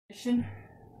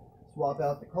Swap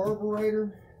out the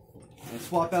carburetor, and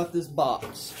swap out this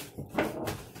box.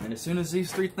 And as soon as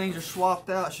these three things are swapped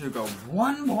out, it should go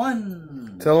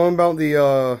 1-1. Tell them about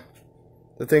the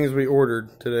things we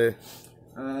ordered today.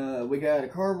 We got a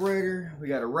carburetor, we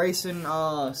got a racing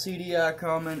CDI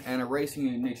coming, and a racing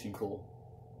ignition coil.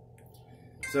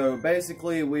 So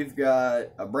basically, we've got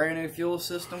a brand new fuel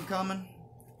system coming,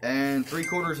 and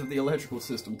 3/4 of the electrical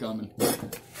system coming.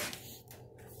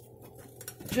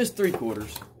 Just 3/4.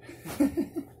 You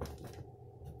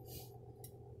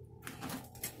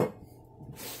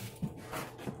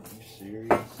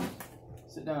serious?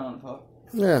 Sit down on the top.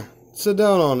 Yeah, sit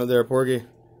down on it there, Porky.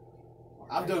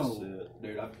 I've done it,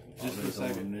 dude. Just a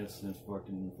second. This since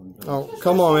fucking. Oh,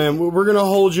 come on, man. We're gonna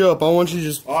hold you up. I want you to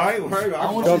just. All right,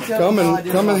 I want you to come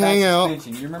and hang out.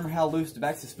 You remember how loose the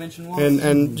back suspension was?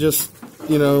 And just,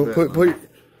 you know,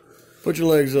 put your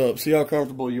legs up. See how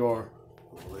comfortable you are.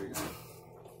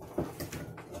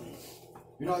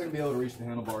 You're not gonna be able to reach the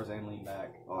handlebars and lean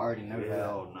back. I already know that.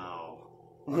 Hell no.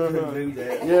 I couldn't do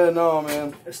that. Yeah, no,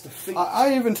 man. It's the feet.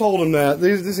 I even told him that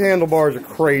these handlebars are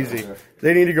crazy.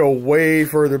 They need to go way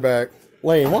further back.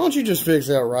 Lane, why don't you just fix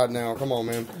that right now? Come on,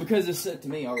 man. Because it's set to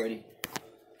me already.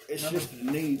 It's just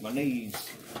the knees, my knees.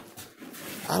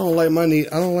 I don't like my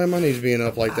knees being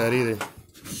up like that either.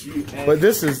 But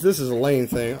this is a Lane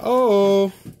thing.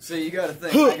 Oh. So you gotta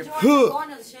think.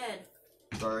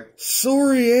 Sorry.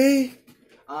 Sorry, eh?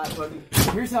 Alright, buddy.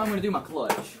 Here's how I'm gonna do my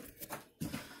clutch.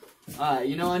 Alright,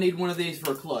 you know I need one of these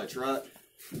for a clutch, right?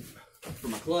 For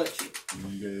my clutch.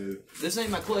 Yeah. This ain't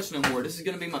my clutch no more. This is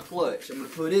gonna be my clutch. I'm gonna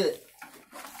put it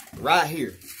right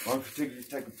here. Why don't you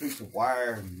take a piece of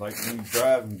wire and like when you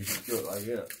drive and just do it like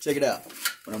that? Check it out.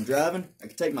 When I'm driving, I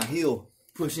can take my heel,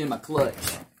 push in my clutch.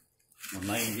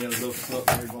 My name getting a little stuck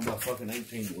here going by fucking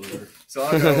 18-wheeler. So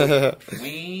I go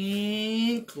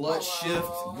wing, clutch shift,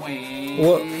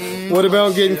 wing. What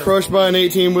about getting crushed by an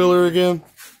 18-wheeler again?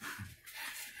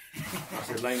 I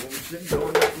said, Lane, when we shouldn't go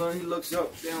on that line, he looks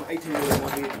up, down 18-wheeler,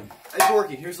 one hit him. Hey,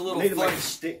 Porky, here's a little Need to make funny a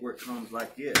stick where it comes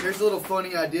like this. Here's a little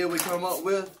funny idea we come up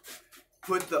with.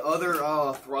 Put the other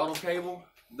throttle cable,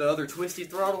 the other twisty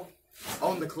throttle,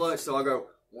 on the clutch. So I go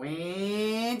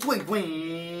wing, twink,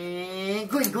 wing,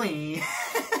 gwing, gwing,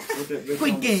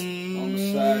 gwing, on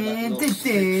the side, like a little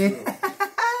stick.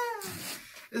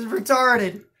 It's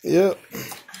retarded. Yep.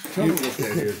 Tell me what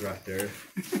that is right there.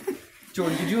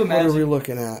 Jordan, could you What imagine? are we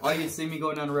looking at? All you see me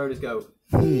going down the road is go.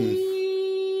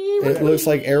 It looks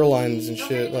like airlines and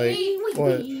shit. Like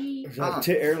what? Is that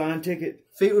an airline ticket?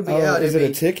 Feet would be out. Is it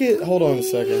a ticket? Hold on a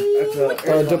second.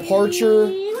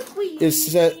 Departure is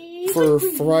set for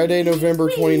Friday, November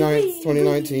 29th,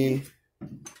 2019.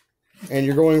 And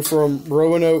you're going from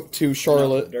Roanoke to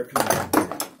Charlotte. They're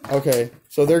coming. Okay,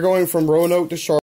 so they're going from Roanoke to Charlotte.